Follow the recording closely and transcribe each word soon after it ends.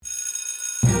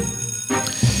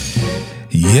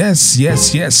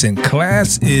Yes. And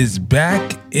class is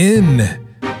back in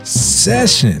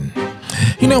session.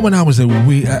 You know, when I was a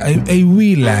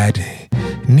wee lad,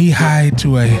 knee-high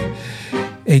to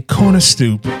a corner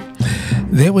stoop,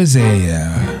 there was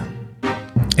a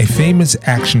famous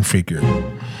action figure.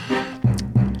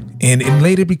 And it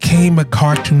later became a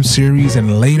cartoon series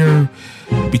and later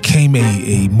became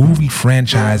a movie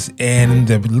franchise. And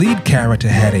the lead character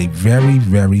had a very,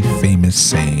 very famous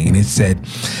saying. It said,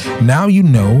 "Now you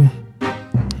know,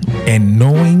 and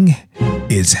knowing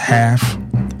is half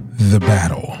the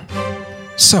battle."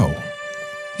 So,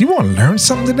 you want to learn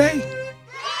something today?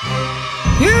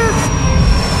 Yeah.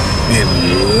 And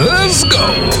let's go.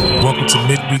 Welcome to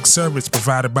Midweek Service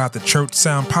provided by the Church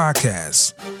Sound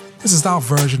Podcast. This is our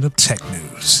version of tech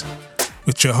news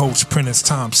with your host, Prentiss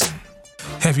Thompson.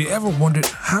 Have you ever wondered,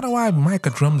 how do I mic a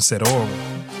drum set, or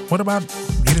what about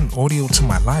getting audio to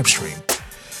my live stream?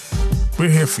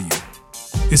 We're here for you.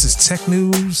 This is tech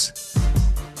news,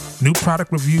 new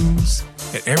product reviews,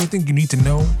 and everything you need to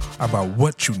know about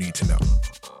what you need to know.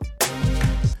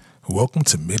 Welcome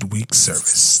to Midweek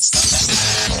Service.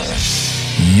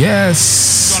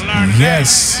 Yes.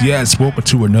 Welcome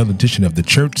to another edition of the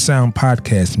Church Sound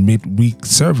Podcast Midweek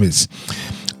Service.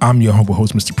 I'm your humble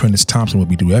host, Mr. Prentiss Thompson. What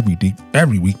we do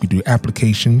every week, we do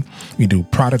application, we do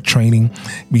product training,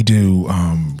 we do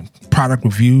product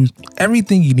reviews,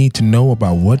 everything you need to know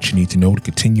about what you need to know to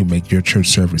continue to make your church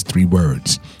service 3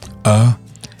 words: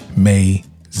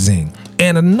 amazing.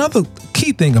 And another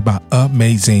key thing about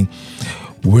amazing,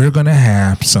 we're going to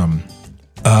have some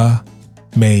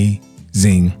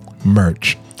amazing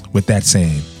merch with that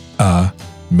saying,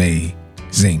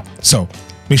 amazing. So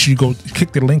make sure you go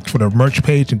click the link for the merch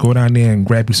page and go down there and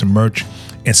grab you some merch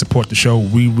and support the show.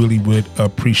 We really would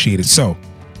appreciate it. So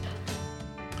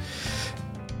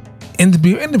in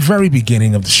the very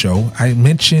beginning of the show, I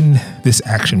mentioned this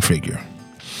action figure.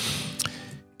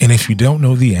 And if you don't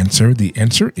know the answer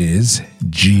is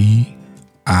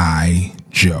G.I.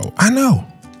 Joe. I know.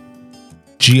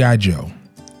 G.I. Joe.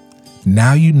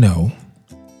 Now you know,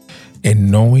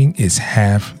 and knowing is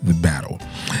half the battle.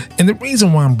 And the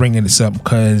reason why I'm bringing this up,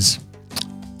 because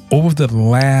over the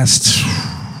last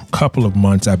couple of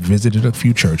months, I've visited a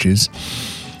few churches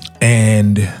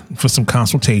and for some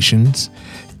consultations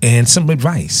and some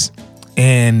advice.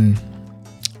 And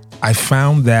I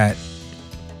found that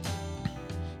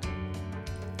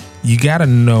you got to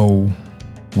know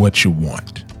what you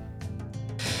want.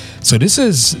 So this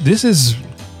is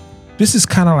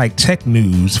kind of like tech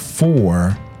news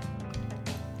for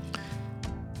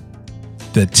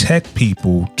the tech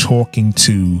people talking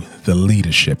to the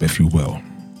leadership, if you will.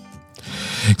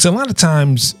 So a lot of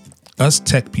times us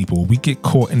tech people, we get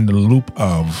caught in the loop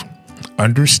of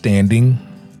understanding,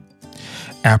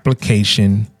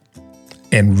 application,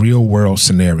 and real world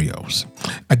scenarios.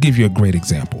 I'll give you a great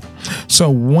example. So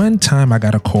one time I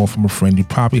got a call from a friend. You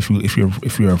probably, if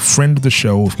you're a friend of the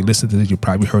show, if you listen to this, you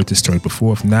probably heard this story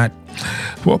before. If not,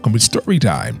 welcome to story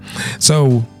time.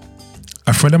 So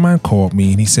a friend of mine called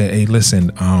me and he said, "Hey,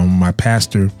 listen, my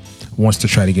pastor wants to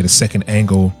try to get a second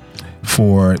angle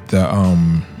for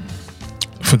the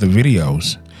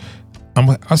videos."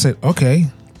 I said, "Okay."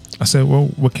 I said, "Well,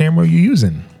 what camera are you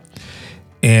using?"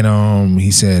 And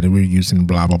he said, "We're using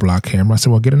blah, blah, blah camera." I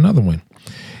said, "Well, get another one."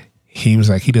 He was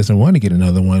like, he doesn't want to get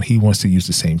another one. He wants to use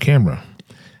the same camera.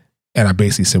 And I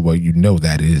basically said, "Well, you know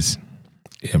that is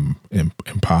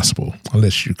impossible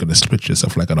unless you're going to split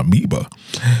yourself like an amoeba.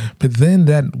 But then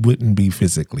that wouldn't be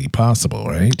physically possible,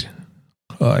 right?"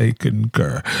 I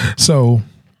concur. So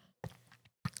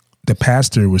the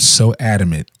pastor was so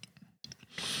adamant,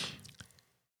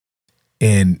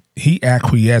 and he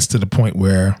acquiesced to the point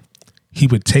where he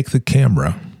would take the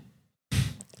camera,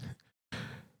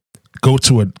 go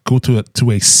to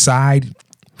a side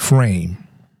frame,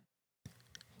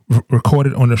 record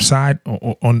it on the side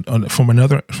on from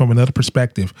another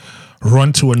perspective,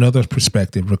 run to another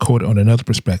perspective, record it on another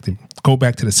perspective, go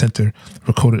back to the center,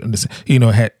 record it on this. It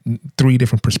had 3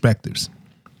 different perspectives.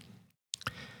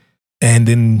 And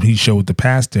then he showed the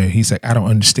pastor. He's like, "I don't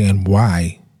understand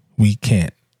why we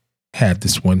can't have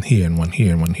this one here and one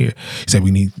here and one here." He said, "We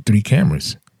need 3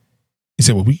 cameras." He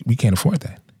said, "Well, we can't afford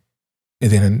that."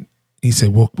 And then he said,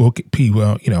 "Well, get P.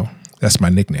 Well, that's my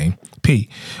nickname, P.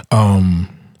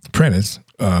 Prentiss.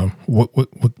 What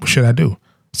should I do?"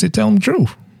 I said, "Tell him the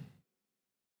truth.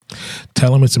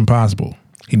 Tell him it's impossible.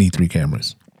 He needs 3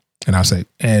 cameras." And I say,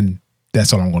 and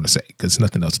that's all I'm going to say because there's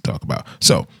nothing else to talk about.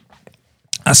 So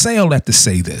I say all that to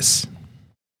say this.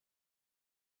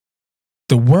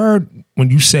 The word, when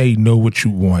you say know what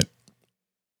you want,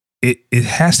 it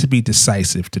has to be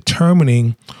decisive,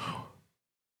 determining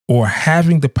or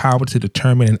having the power to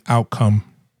determine an outcome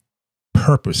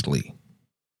purposely.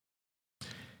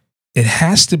 It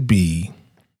has to be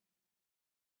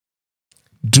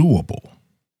doable.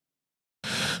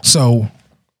 So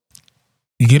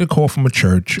you get a call from a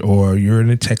church, or you're in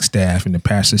the tech staff and the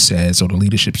pastor says, or the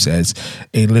leadership says,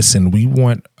 hey, listen, we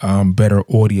want better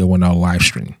audio in our live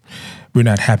stream. We're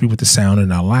not happy with the sound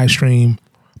in our live stream,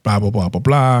 blah, blah, blah, blah,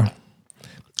 blah.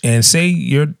 And say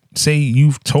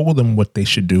you've told them what they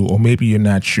should do, or maybe you're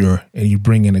not sure, and you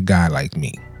bring in a guy like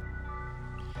me.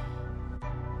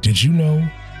 Did you know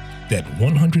that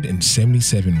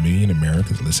 177 million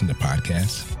Americans listen to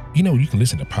podcasts? You know, you can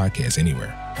listen to podcasts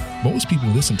anywhere. Most people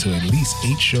listen to at least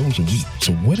 8 shows a week.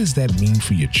 So what does that mean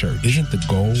for your church? Isn't the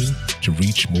goal to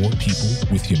reach more people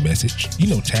with your message? You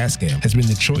know, Tascam has been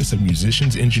the choice of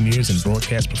musicians, engineers, and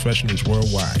broadcast professionals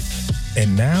worldwide.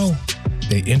 And now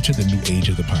they enter the new age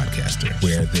of the podcaster,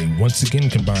 where they once again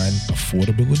combine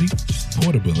affordability,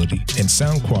 portability, and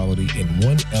sound quality in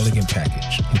one elegant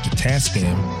package with the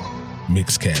Tascam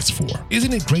Mixcast 4.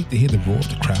 Isn't it great to hear the roar of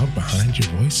the crowd behind your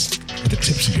voice at the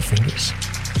tips of your fingers?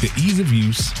 The ease of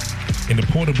use and the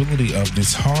portability of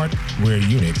this hardware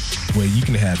unit, where you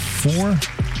can have 4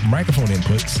 microphone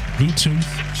inputs, Bluetooth,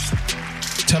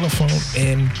 telephone,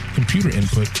 and computer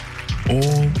input,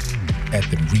 all at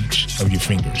the reach of your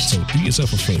fingers. So do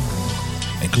yourself a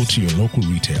favor and go to your local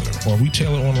retailer or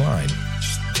retailer online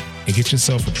and get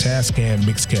yourself a Tascam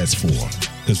Mixcast 4,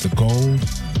 because the goal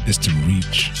is to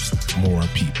reach more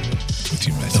people with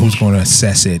your message. Who's going to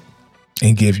assess it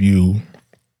and give you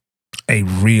a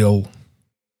real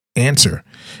answer,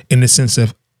 in the sense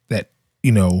of that,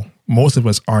 you know, most of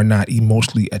us are not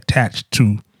emotionally attached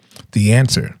to the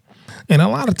answer. And a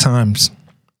lot of times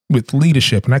with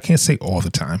leadership, and I can't say all the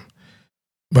time,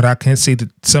 but I can say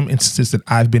that some instances that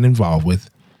I've been involved with,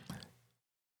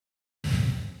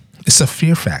 it's a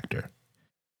fear factor,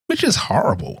 which is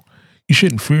horrible. You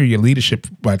shouldn't fear your leadership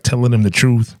by telling them the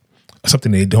truth, or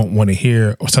something they don't want to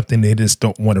hear, or something they just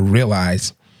don't want to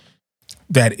realize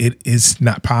that it is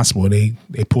not possible. They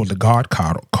pull the God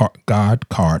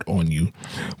card on you.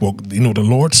 Well, you know, the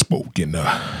Lord spoke,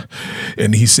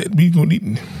 and he said, we gonna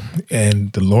need,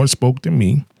 and the Lord spoke to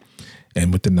me,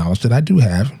 and with the knowledge that I do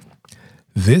have,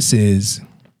 this is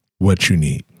what you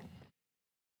need.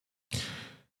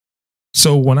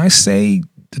 So when I say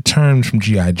the terms from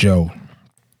G.I. Joe,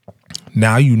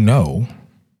 now you know,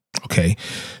 okay,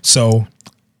 so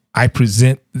I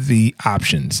present the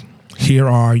options. Here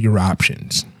are your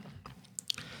options.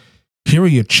 Here are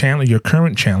your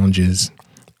current challenges,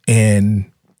 and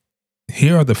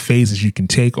here are the phases you can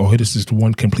take, or this is the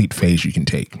one complete phase you can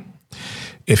take.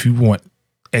 If you want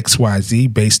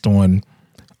XYZ based on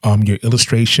your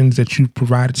illustrations that you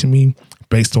provided to me,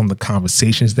 based on the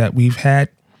conversations that we've had,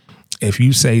 if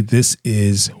you say this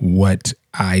is what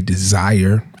I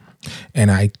desire,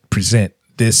 and I present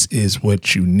this is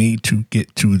what you need to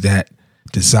get to that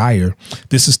desire,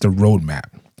 this is the roadmap.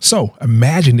 So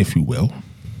imagine, if you will,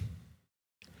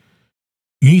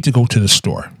 you need to go to the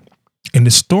store. And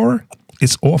the store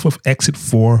is off of exit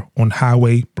 4 on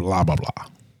highway blah, blah, blah.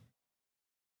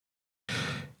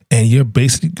 And you're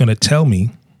basically going to tell me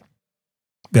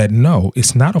that no,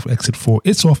 it's not off exit 4,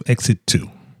 it's off exit 2.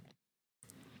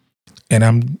 And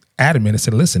I'm adamant. I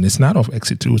said, listen, it's not off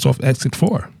exit 2, it's off exit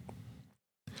 4.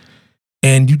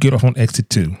 And you get off on exit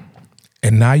 2.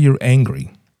 And now you're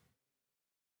angry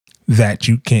that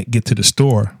you can't get to the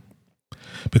store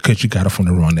because you got off on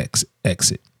the wrong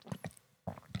exit.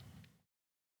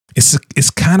 It's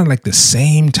kind of like the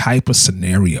same type of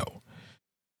scenario.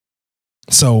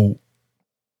 So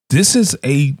this is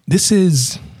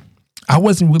I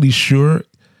wasn't really sure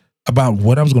about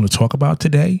what I was going to talk about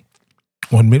today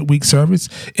on midweek service.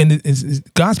 And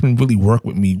God's been really working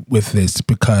with me with this,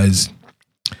 because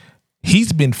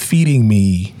he's been feeding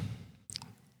me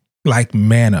like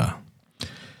manna,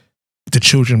 the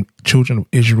children of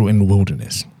Israel in the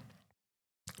wilderness.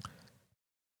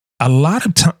 A lot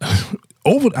of time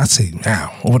over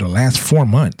the last 4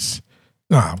 months,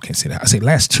 no, I can't say that. I say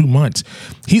last 2 months,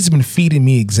 he's been feeding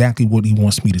me exactly what he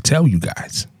wants me to tell you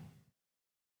guys.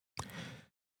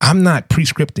 I'm not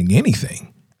prescripting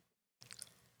anything.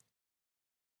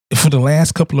 For the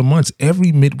last couple of months,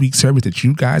 every midweek service that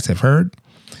you guys have heard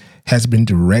has been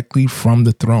directly from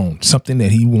the throne, something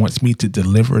that he wants me to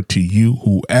deliver to you,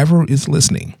 whoever is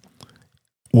listening,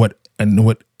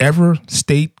 whatever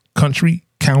state, country,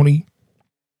 county,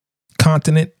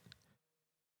 continent.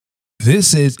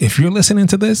 This is, if you're listening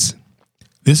to this,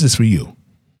 this is for you.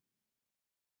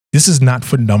 This is not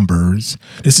for numbers.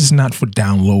 This is not for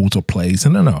downloads or plays.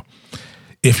 No.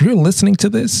 If you're listening to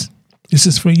this, this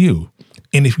is for you.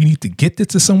 And if you need to get this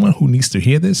to someone who needs to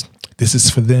hear this, this is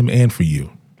for them and for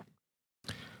you.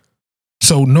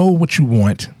 So know what you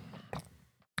want,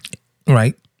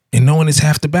 right? And knowing is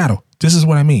half the battle. This is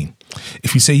what I mean.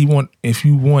 If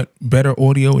you want better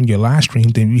audio in your live stream,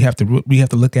 then we have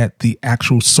to look at the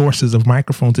actual sources of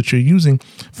microphones that you're using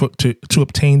to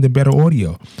obtain the better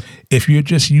audio. If you're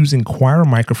just using choir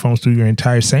microphones through your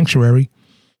entire sanctuary,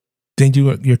 then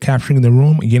you're capturing the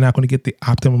room and you're not going to get the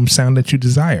optimum sound that you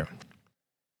desire.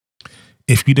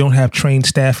 If you don't have trained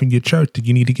staff in your church, then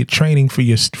you need to get training for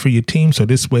your team, so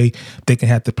this way they can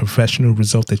have the professional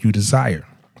result that you desire.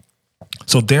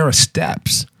 So there are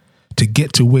steps to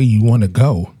get to where you want to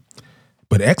go.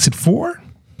 But exit 4?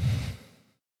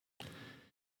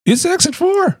 It's exit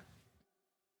 4.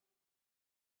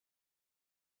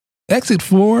 Exit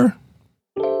 4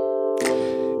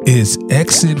 is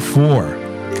exit 4.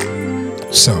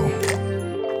 So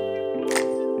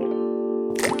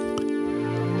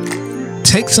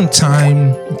take some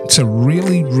time to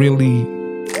really, really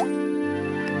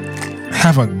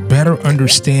have a better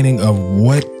understanding of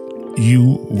what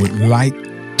you would like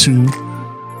to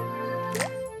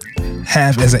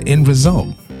have as an end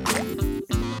result.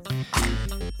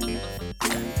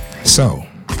 So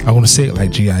I want to say it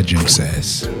like G.I. Joe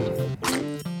says.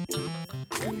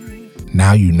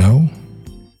 Now you know.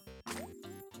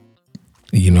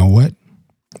 And you know what?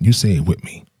 You say it with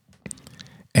me.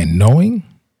 And knowing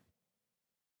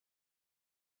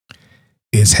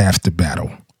is half the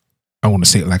battle. I want to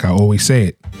say it like I always say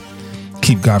it.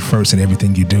 Keep God first in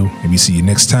everything you do. And we see you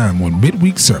next time on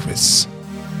Midweek Service.